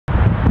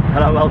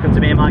Hello, welcome to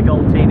Me and My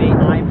Golf TV.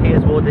 I'm Piers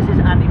Ward, this is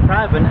Andy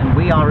Proudman, and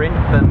we are in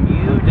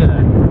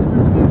Bermuda.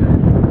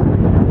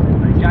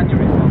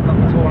 January, we've got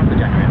the tour on for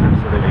January,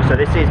 absolutely. So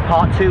this is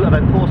part 2 of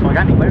a course log.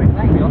 Andy, where are we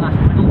playing? We're at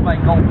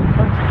Riddells Golf and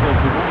Country Club.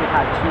 We've already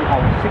had 2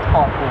 holes,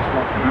 6-part course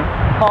log.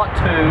 Part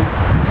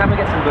 2, can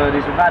we get some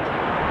birdies? We've had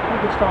a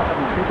good start,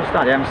 haven't we? Good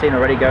start. You haven't seen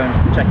already, go and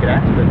check it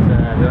out, but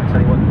we won't tell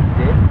you what we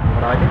did,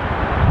 what I did.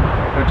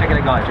 Go check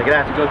it out, guys. Check it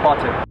out. Enjoy part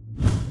 2.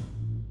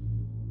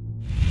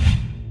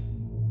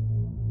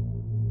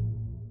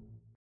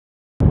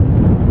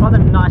 Rather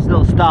nice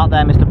little start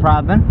there, Mr.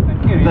 Proudman.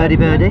 Thank you.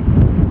 Birdie.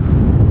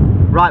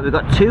 Right, we've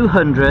got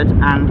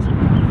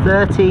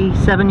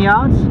 237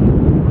 yards.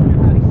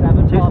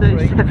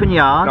 237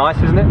 yards.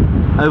 Nice, isn't it?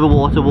 Over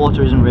water.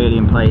 Water isn't really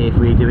in play. If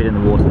we do it in the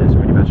water, it's a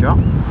pretty bad shot.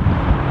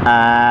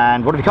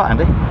 And what have you got,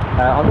 Andy?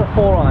 I've got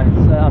 4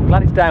 irons. I'm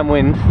glad it's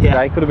downwind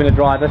today. Could have been a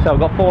driver, so I've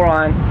got 4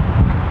 iron.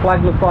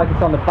 Flag looks like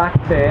it's on the back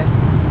tier.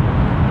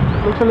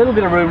 Looks a little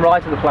bit of room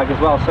right of the flag as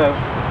well. So.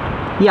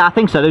 Yeah, I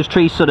think so. Those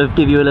trees sort of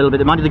give you a little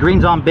bit. Mind you, the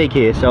greens aren't big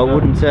here, so I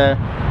wouldn't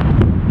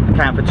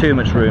account for too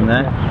much room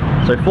there.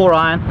 So 4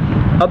 iron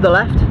up the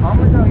left. So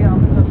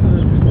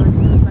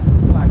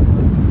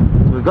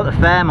we've got the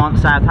Fairmont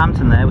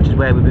Southampton there, which is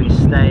where we'll be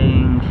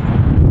staying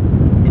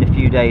in a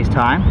few days'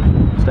 time.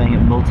 Staying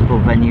at multiple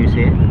venues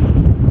here.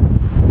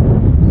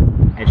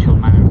 Edgehill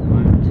Manor at the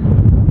moment.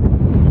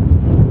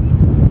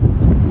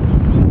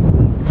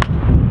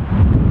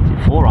 Is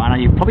it 4 iron?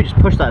 You probably just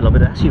push that a little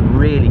bit. That's actually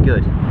really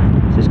good.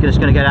 So it's just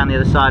going to go down the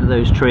other side of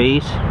those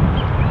trees.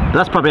 But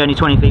that's probably only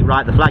 20 feet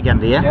right, the flag,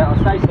 Andy, yeah? Yeah, I'll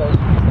say so. If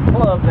it's a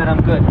pull-up, then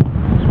I'm good.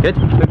 Good?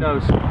 Who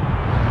knows?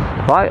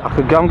 Right,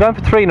 I'm going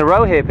for 3 in a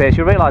row here, Pierce.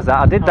 You realise that?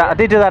 I did that. I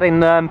did do that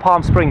in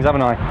Palm Springs,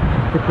 haven't I?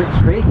 The quick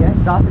streak, yeah.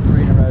 Started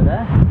 3 in a row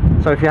there.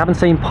 So if you haven't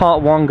seen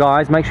part 1,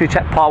 guys, make sure you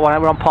check part 1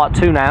 out. We're on part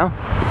 2 now.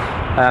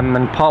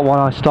 And part 1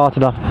 I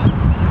started off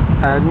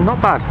not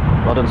bad.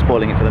 Well done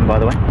spoiling it for them, by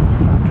the way.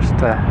 Just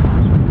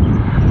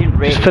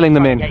really just filling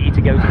them in. Get you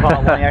to go to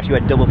part 1. You actually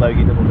went double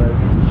bogey.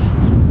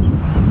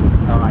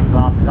 Alright,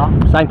 glasses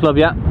on. Same club,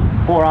 yeah.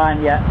 4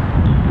 iron, yeah.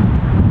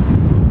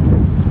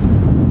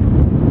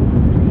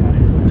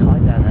 It's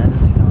tight down there,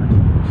 isn't it?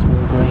 Nice.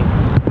 Small green.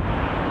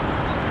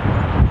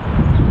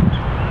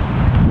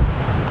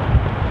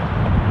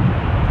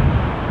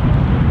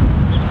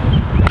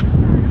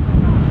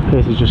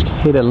 Pierce has just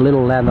hit a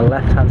little down the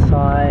left hand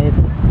side.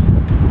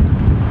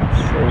 Let's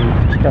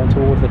see, just going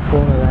towards the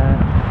corner there.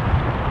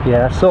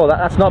 Yeah, I saw that.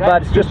 That's not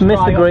bad. It's just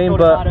missed the green,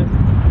 but a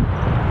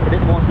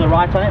bit more to the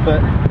right on it,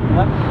 but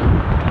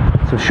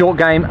some short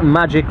game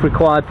magic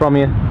required from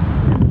you.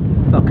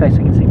 Okay, so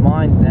you can see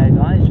mine there,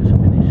 guys. Just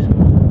finished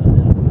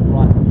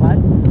right flag.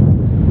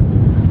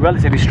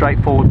 Relatively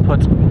straightforward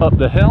putt up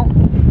the hill.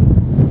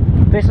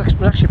 This looks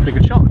actually a pretty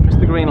good shot. Missed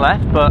the green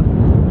left, but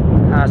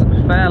has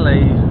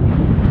fairly.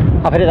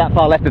 I've hit it that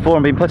far left before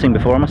and been putting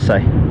before, I must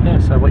say. Yeah.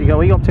 So what are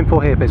you opting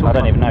for here, Biz? I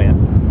don't even know yet.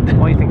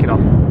 What are you thinking of?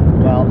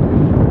 Well,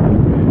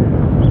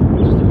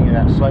 just looking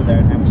at that slope there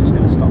and how much it's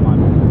going to stop my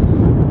ball.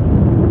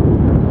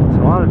 So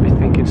I would be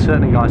thinking,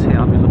 certainly guys here,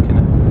 I'd be looking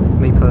at,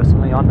 me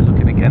personally, I'd be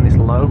looking at getting this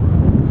low,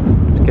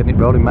 just getting it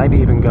rolling, maybe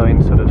even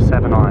going sort of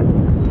 7 iron.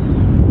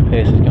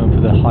 Pierce is going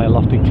for the higher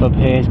lofty club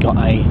here. He's got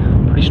a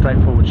pretty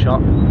straightforward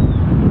shot.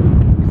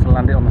 Needs to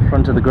land it on the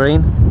front of the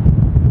green.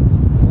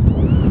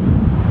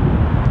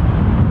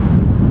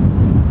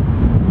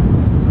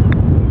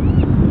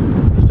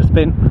 It's the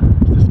spin,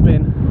 it's the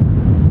spin.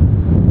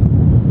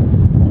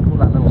 Call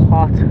that little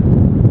heart.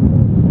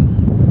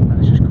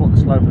 It's just caught the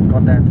slope and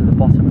gone down to the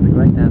bottom of the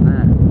green down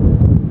there. A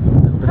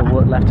little bit of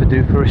work left to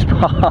do for his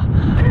par.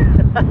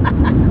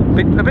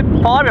 a bit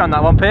fiery on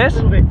that one, Pierce.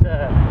 A little bit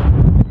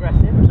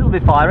aggressive. A little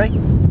bit fiery.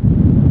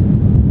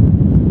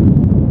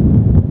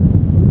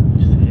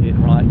 Just hit it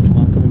right. Come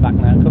on, coming back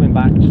now. Coming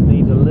back. Just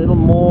needs a little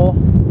more.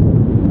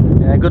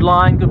 Yeah, good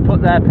line. Good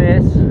put there,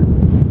 Pierce.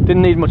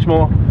 Didn't need much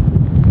more.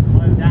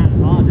 Slow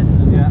down hard,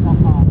 didn't it? Yeah, not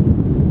hard.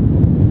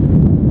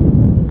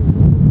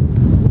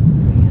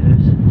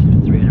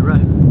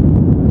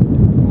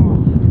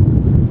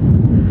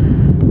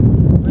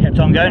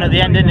 On going at the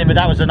end, didn't it? But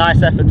that was a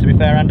nice effort, to be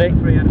fair, Andy.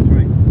 3 out of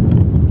 3.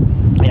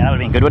 Yeah, that would have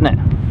been good, wouldn't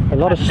it? A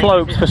lot of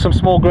slopes for some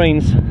small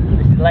greens.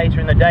 This is later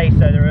in the day, so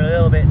they're a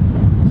little bit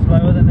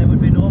slower than they would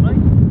be normally.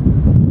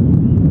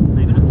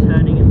 Maybe not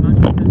turning as much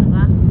because of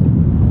that.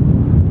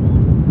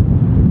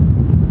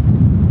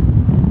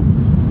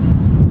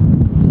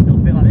 Still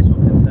feel like this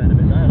one can turn a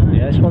bit though, doesn't it?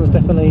 Yeah, this one's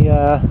definitely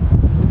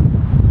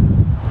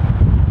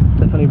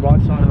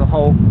right side of the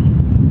hole.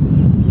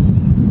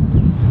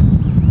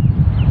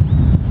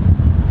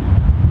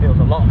 Feels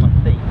a lot on my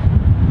feet.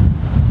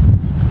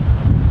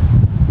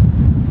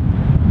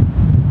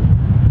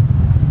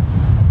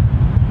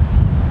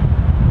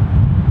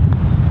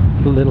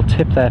 A little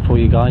tip there for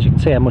you guys. You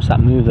can see how much that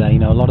move there. You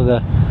know, a lot of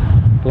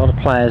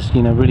players,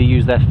 you know, really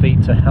use their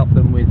feet to help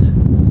them with,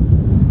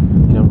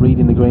 you know,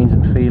 reading the greens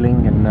and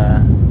feeling, and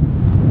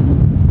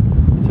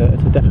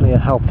it's definitely a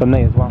help for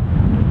me as well.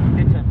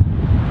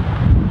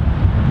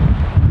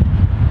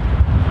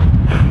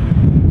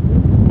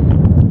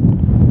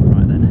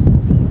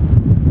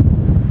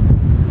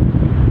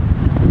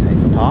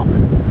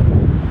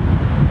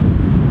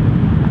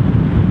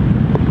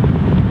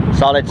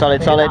 Solid,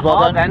 solid, solid. Well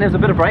done. Then there's a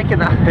bit of break in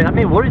that. I'm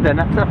being worried then.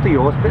 After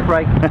yours, bit of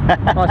break.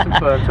 Nice and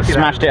firm. Took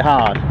Smashed it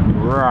hard.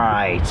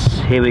 Right,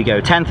 here we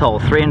go. 10th hole,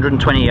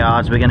 320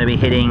 yards. We're going to be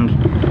hitting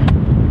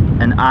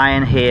an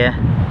iron here.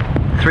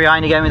 3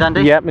 iron you going with,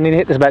 Andy? Yeah, we need to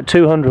hit this about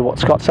 200. What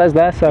Scott says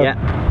there. So yeah.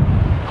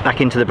 Back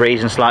into the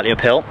breeze and slightly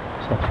uphill.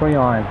 So 3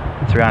 iron.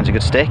 3 iron's a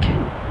good stick.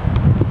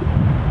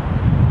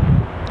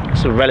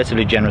 It's a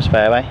relatively generous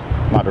fairway.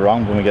 Might be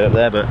wrong when we get up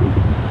there, but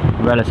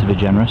relatively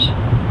generous.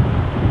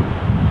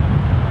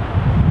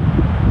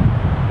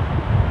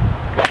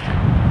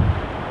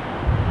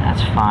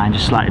 That's fine,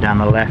 just slightly down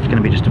the left, going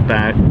to be just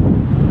about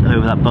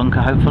over that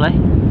bunker hopefully.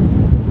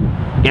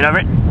 Get over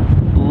it.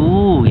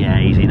 Ooh, yeah,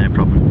 easy, no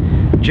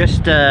problem.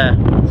 Just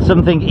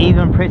something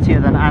even prettier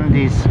than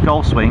Andy's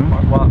golf swing.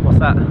 What's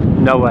that?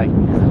 No way.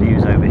 There's the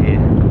views over here.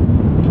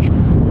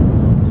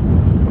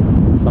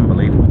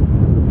 Unbelievable.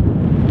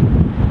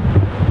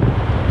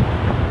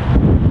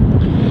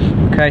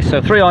 Okay, so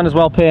 3 iron as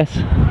well, Pierce.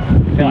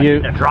 For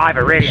you. The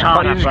driver really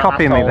hard. You're just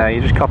copying me there.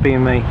 You're just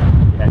copying me.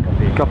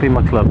 Yeah, copying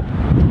my club.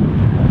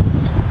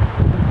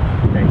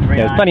 Okay,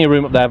 Yeah, there's plenty of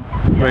room up there,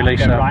 yeah, really.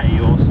 So. Right at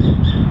yours.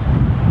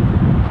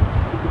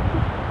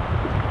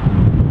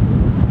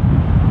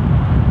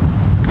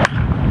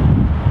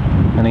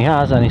 And he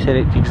has, and he's hit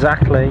it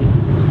exactly,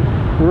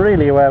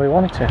 really where we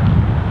want it to.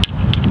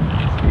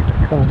 See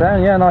if it comes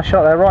down. Yeah, nice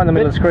shot there, right in the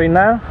middle of the screen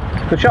now.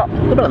 Good shot. A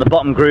little bit on the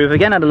bottom groove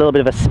again. Had a little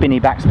bit of a spinny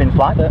backspin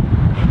flight, but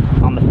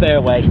on the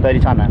fairway, birdie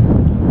time now.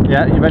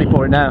 Yeah, you ready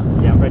for it now?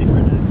 Yeah, I'm ready for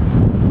it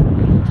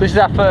now. So this is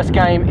our first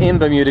game in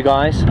Bermuda,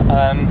 guys.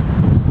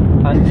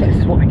 And This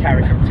is what we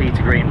carry from tee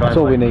to green, by that's the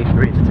all way. we need.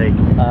 Green to tee.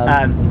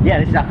 Yeah,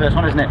 this is our first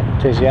one, isn't it?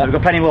 It is, yeah. So we've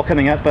got plenty more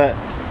coming up, but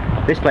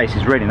this place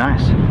is really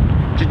nice.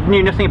 Just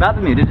knew nothing about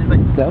Bermuda, did we?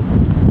 No.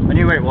 I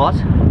knew where it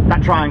was.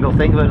 That triangle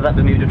thing, heard of that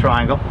Bermuda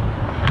triangle.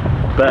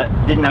 But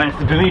didn't know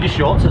anything. Bermuda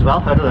shorts as well,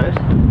 heard of those.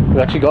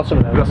 We actually got some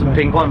of those. We've got some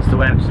pink ones to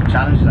wear for some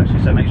challenges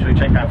actually, so make sure you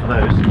check out for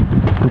those.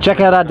 And check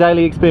out our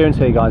daily experience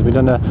here, guys. We've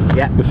done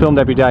we filmed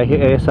every day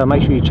here, so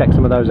make sure you check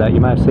some of those out. You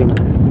may have seen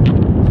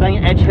them. Staying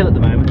at Edge Hill at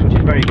the moment, which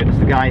is very good. It's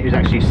the guy who's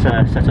actually set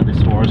up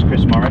this for us,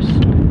 Chris Morris.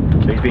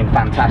 So he's been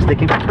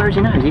fantastic. In fact, where is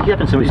he now? He's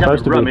having some. He's having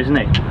a rum, isn't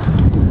he?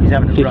 He's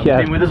having a rum. Yeah.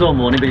 He's been with us all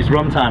morning, but it's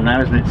rum time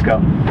now, isn't it,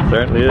 Scott?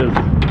 Certainly is.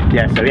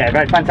 Yeah. So yeah,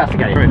 very fantastic.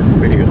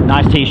 Really good.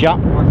 Nice tee shot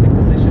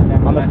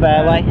on the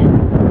fairway.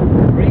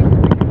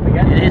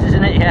 It is,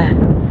 isn't it? Yeah.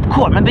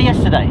 Cool. I remember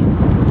yesterday.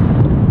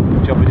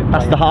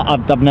 That's the heart.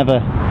 I've never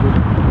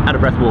had a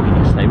breath walking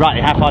yesterday.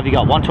 Right, how far have you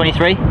got?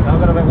 123? I've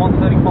got about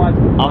 135.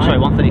 Oh, sorry,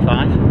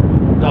 135.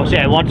 Oh, so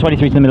yeah,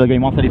 123 to the middle of the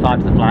green, 135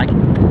 to the flag. A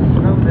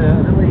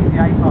little easy 8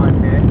 time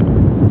here.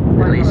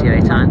 Little easy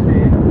 8 time.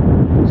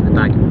 So the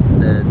bag,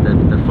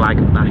 the flag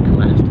back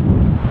left.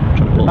 I'm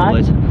trying to pull the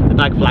words. The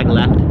bag flag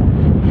left.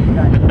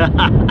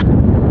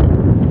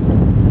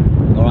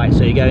 Alright,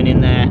 so you're going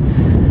in there,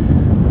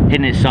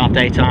 hitting it soft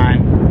 8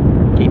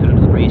 time, keep it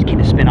under the breeze, keep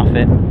the spin off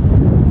it.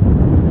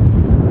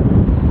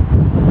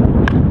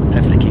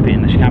 Hopefully keep it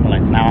in the camera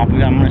length. Now I'm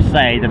going to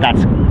say that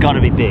that's got to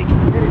be big.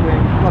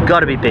 Got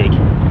to be big.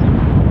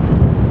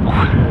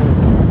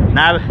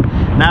 Now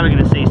we're going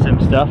to see some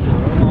stuff.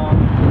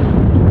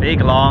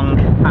 Big, long.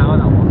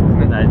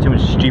 No, too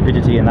much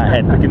stupidity in that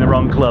head, picking the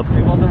wrong club.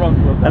 It was the wrong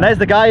club. And there's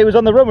the guy who was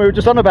on the rum we were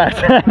just on about.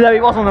 No, he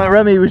wasn't on the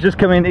rum, he was just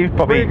coming. He was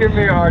probably. You're giving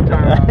me a hard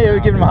time. We were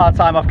giving him a hard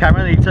time off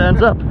camera and he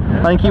turns up.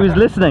 I think he was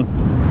listening.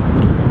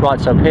 Right,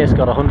 so Pierce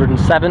got 107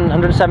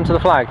 to the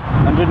flag.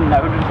 107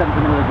 to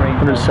the middle of the green.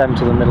 107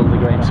 to the middle of the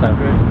green, so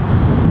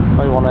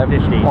probably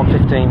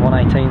 115,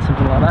 118,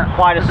 something like that.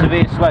 Quite a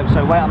severe slope,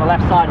 so weight on the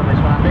left side on this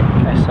one, Andy.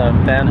 Okay, so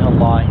downhill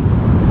lie.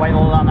 Weight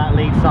all on that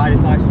lead side. If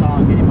I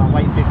start getting my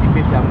weight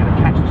 50-50, I'm going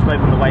to catch the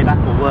slope on the way back,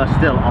 or worse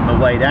still, on the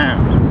way down.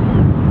 I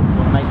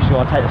want to make sure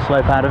I take the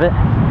slope out of it.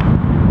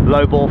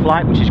 Low ball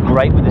flight, which is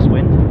great with this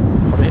wind.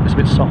 Probably hit this a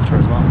bit softer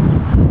as well.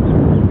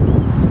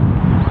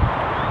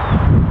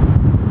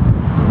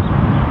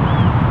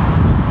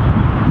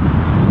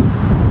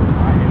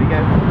 Alright, here we go.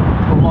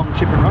 A long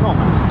chip and run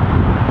almost.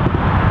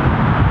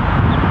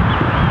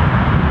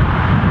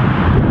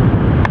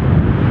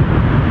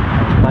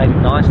 Played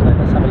it nicely.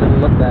 Let's have a little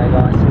look there,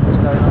 guys. See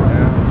what's going on.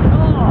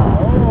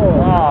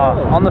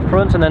 Oh, on the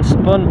front and then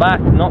spun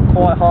back. Not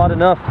quite hard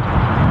enough.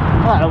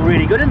 Oh, that looked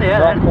really good in the air.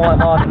 Not quite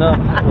hard enough.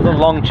 It was a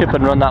long chip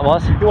and run, that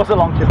was. It was a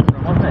long chip and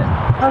run, wasn't it?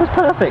 That was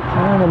perfect.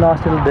 And a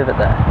nice little divot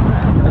there.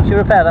 Should you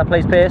repair that,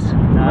 please, Pierce?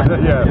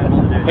 Yeah.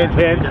 Hint,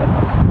 hint.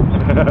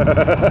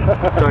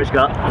 Sorry,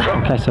 Scott.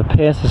 Okay, so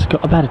Pierce has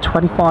got about a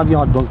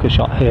 25-yard bunker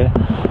shot here,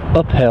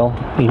 uphill.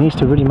 He needs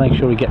to really make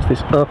sure he gets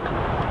this up,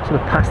 sort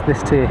of past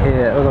this tier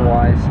here,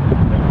 otherwise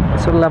it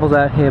sort of levels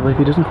out here, but if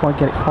he doesn't quite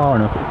get it far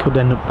enough, it could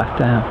end up back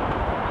down.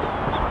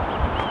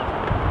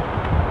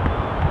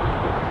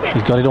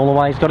 He's got it all the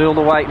way, he's got it all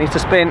the way, it needs to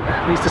spin,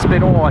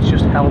 oh, it's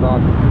just held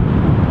on.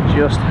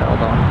 Just held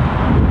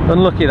on.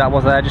 Unlucky that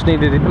was there, just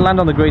needed it to land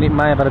on the green, it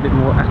may have had a bit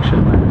more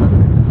action there.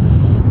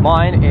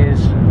 Mine is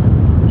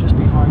just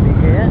behind me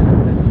here,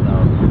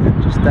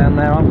 just down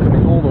there. I'm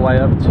coming all the way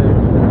up to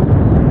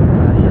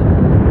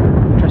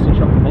interesting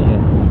shot for me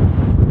here.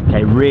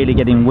 Okay, really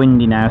getting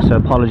windy now, so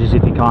apologies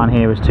if you can't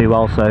hear us too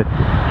well. So,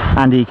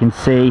 Andy, you can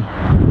see,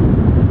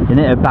 isn't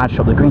it a bad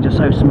shot? The greens are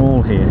so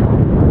small here.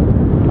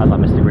 As I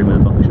missed the green with a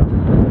bunker shot.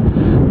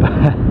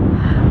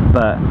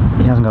 But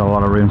he hasn't got a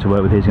lot of room to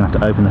work with. He's going to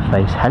have to open the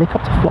face.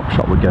 Helicopter flop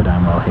shot would go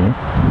down well here.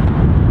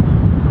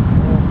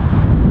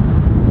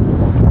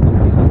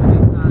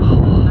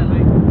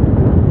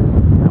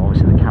 Now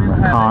obviously the camera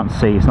can't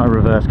see. It's not a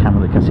reverse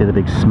camera that can see the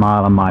big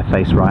smile on my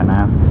face right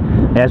now.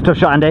 Yeah, it's a tough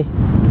shot, Andy.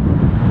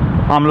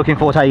 I'm looking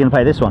forward to how you're going to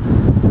play this one.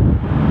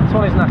 This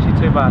one isn't actually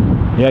too bad.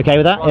 You okay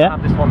with that? I'd Yeah.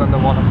 have this one and the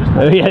one I'm just.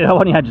 Oh, yeah, the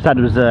one you had just had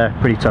was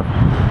pretty tough.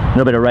 A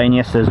little bit of rain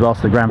yesterday as well,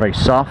 so the ground very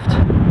soft.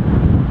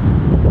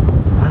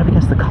 Right up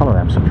against the collar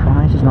there. I'm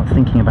surprised he's not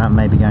thinking about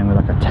maybe going with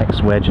like a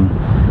text wedge and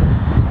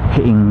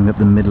hitting up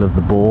the middle of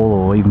the ball,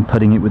 or even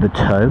putting it with a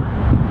toe.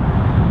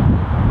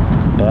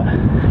 But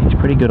he's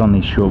pretty good on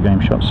these short game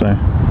shots, so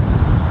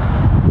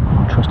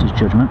I'll trust his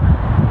judgment.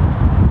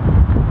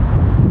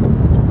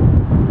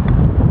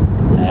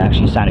 It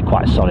actually sounded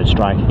quite a solid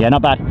strike. Yeah,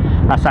 not bad.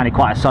 That sounded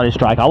quite a solid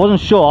strike. I wasn't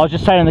sure, I was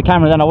just saying on the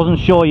camera then, I wasn't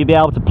sure you'd be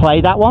able to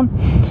play that one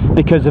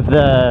because of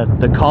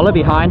the collar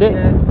behind it.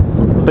 Yeah.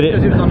 But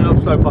because it was on an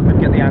upslope, I could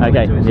get the angle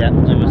okay, into it. yeah,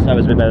 that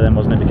was a bit better then,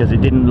 wasn't it? Because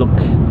it didn't look,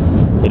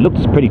 it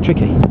looked pretty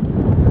tricky.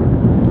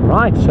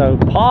 Right, so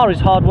par is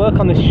hard work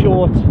on this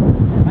short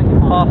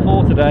par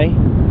 4 today.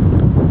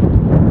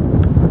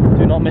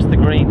 Do not miss the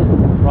green.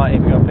 Right,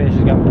 here we go. Pierce is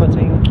going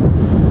putting.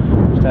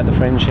 Just at the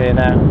fringe here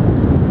now.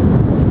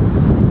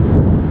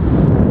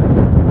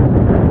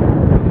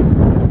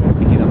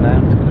 Picking up now.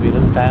 It's going to be a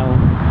little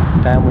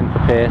downwind for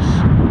Pierce,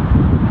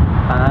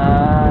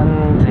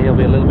 and he'll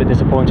be a little bit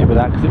disappointed with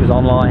that because it was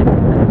online.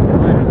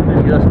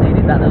 He just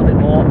needed that little bit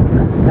more.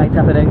 Okay,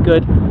 tap it in,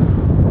 good.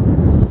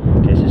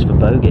 Okay, this is for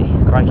bogey.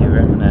 Crikey,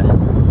 we're having a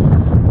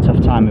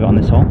tough time with it on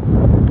this hole.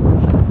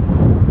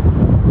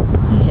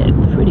 Yeah,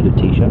 pretty good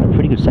tee shot, a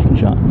pretty good second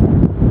shot.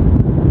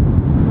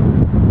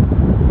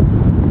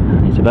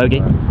 It's a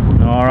bogey.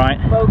 Alright.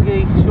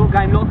 Bogey, short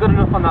game, not good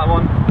enough on that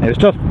one. It was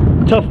tough.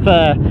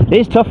 It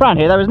is tough round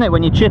here though, isn't it,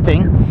 when you're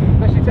chipping?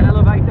 Especially to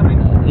elevate, I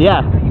mean,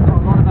 yeah. You've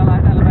got a lot of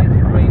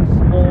elevated greens,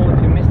 small.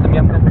 If you miss them,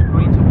 you haven't got much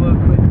green to work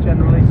with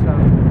generally,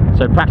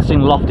 So practicing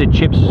lofted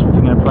chips if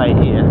you're going to play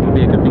here would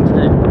be a good thing to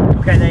do.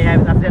 Okay, there you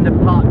have it. That's the end of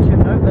part 2.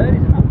 No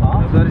birdies in that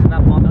part. No birdies in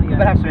that part, not yet.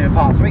 But have some in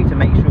part 3 to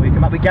make sure you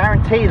come up. We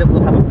guarantee that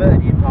we'll have a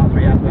birdie in part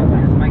 3 as well. So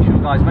make sure,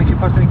 guys,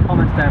 post any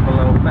comments down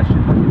below,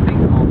 questions, what you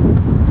think of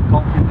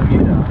golf in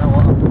Bermuda. I know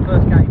what the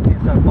first game here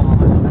so far,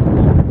 I love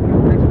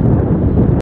that.